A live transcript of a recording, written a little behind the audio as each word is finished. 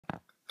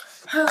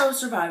Hello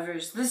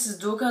survivors, this is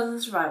Dual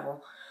Cousin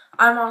Survival.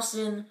 I'm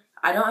Austin,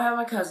 I don't have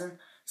my cousin,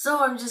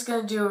 so I'm just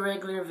going to do a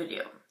regular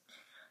video.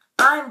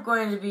 I'm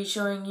going to be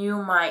showing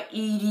you my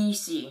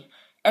EDC,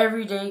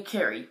 Everyday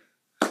Carry,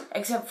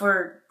 except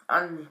for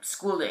on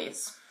school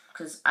days,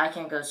 because I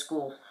can't go to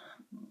school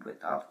with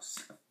all this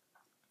stuff.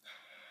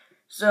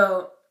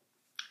 So,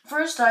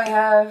 first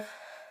let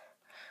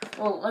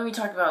me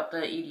talk about the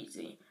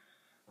EDC.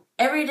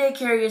 Everyday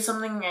Carry is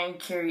something I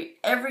carry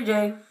every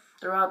day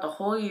throughout the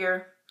whole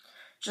year,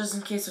 just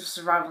in case of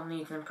survival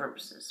needs and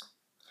purposes.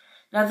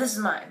 Now this is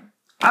mine.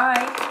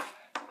 I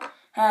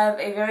have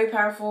a very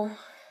powerful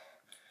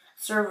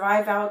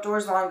Survive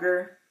Outdoors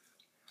Longer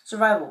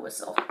survival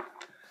whistle.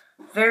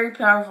 Very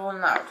powerful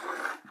and loud.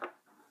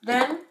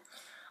 Then,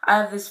 I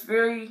have this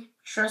very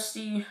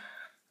trusty,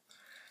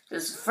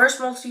 this first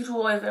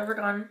multi-tool I've ever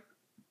done.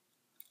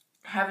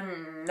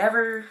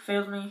 Never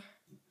failed me.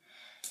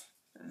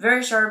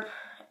 Very sharp,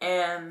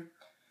 and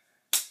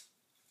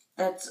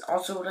that's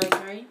also what I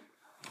carry.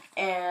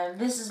 And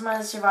this is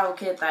my survival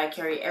kit that I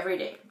carry every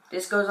day.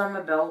 This goes on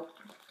my belt,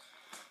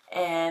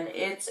 and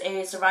it's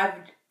a Survive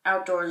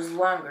Outdoors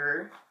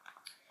Longer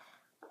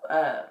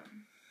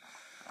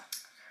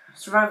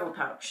survival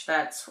pouch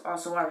that's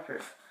also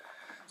waterproof.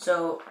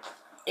 So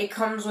it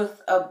comes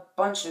with a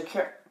bunch of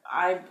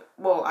I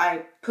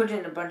put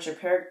in a bunch of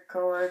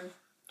paracord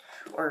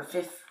or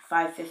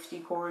 550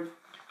 cord.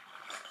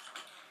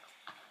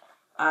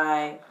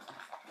 I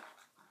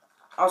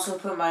also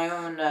put my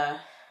own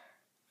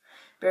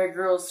Bear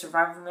Grylls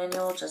survival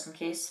manual, just in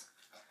case.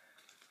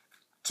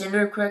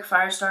 Tinder Quick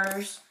fire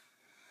starters.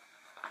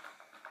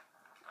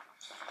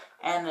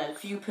 And a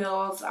few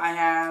pills. I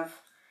have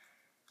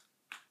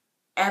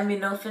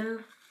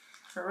Aminofen,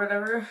 or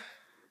whatever.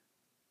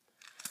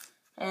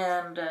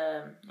 And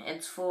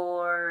it's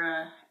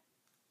for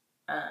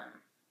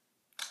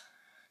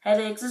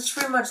headaches. It's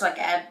pretty much like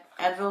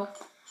Advil.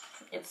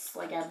 It's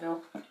like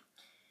Advil.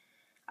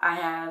 I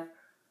have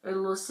a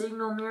little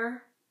signal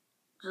mirror,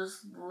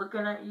 just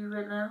looking at you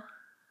right now.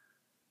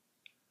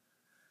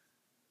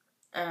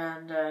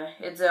 And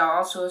it's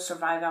also a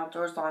Survive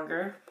Outdoors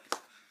Longer.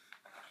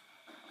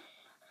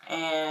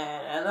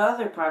 And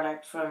another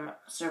product from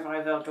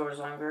Survive Outdoors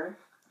Longer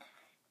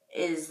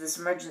is this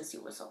emergency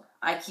whistle.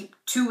 I keep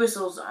 2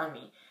 whistles on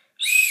me.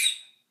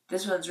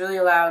 This one's really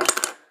loud.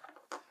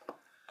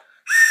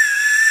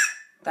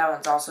 That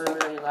one's also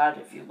really loud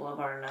if you blow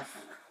hard enough.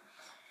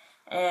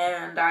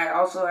 And I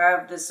also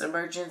have this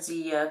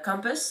emergency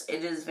compass.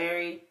 It is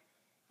very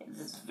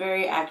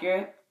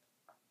accurate.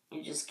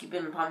 You just keep it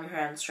in the palm of your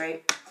hand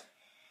straight.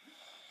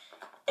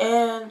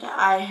 And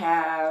I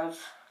have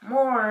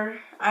more.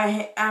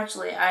 I have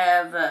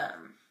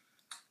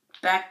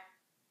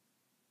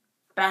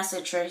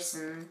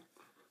bacitracin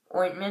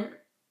ointment.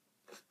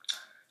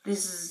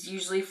 This is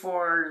usually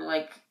for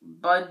like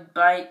bug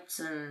bites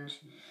and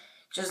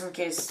just in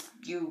case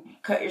you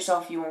cut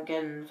yourself, you won't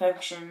get an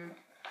infection.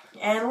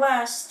 And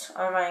last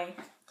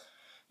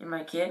in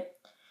my kit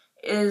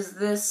is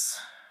this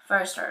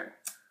fire starter.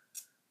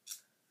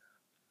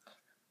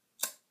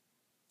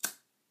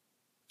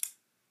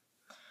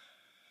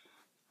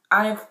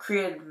 I have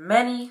created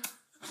many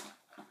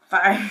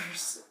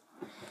fires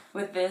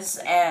with this,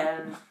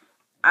 and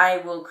I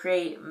will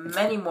create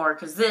many more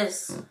because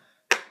this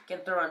can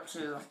throw up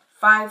to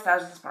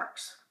 5,000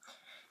 sparks.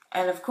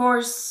 And of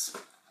course,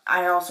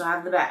 I also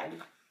have the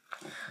bag.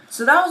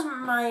 So that was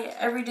my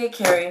everyday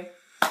carry.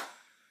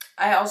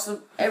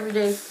 Every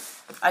day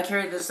I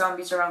carry the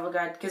zombie survival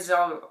guide because it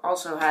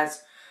also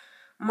has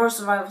more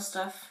survival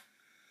stuff.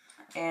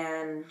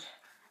 And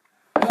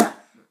yeah,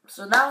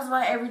 so that was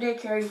my everyday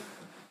carry.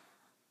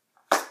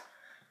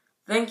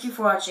 Thank you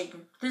for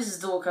watching. This is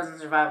Dual Cousin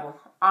Survival.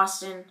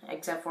 Austin,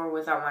 except for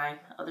without my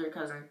other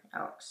cousin,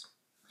 Alex.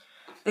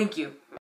 Thank you.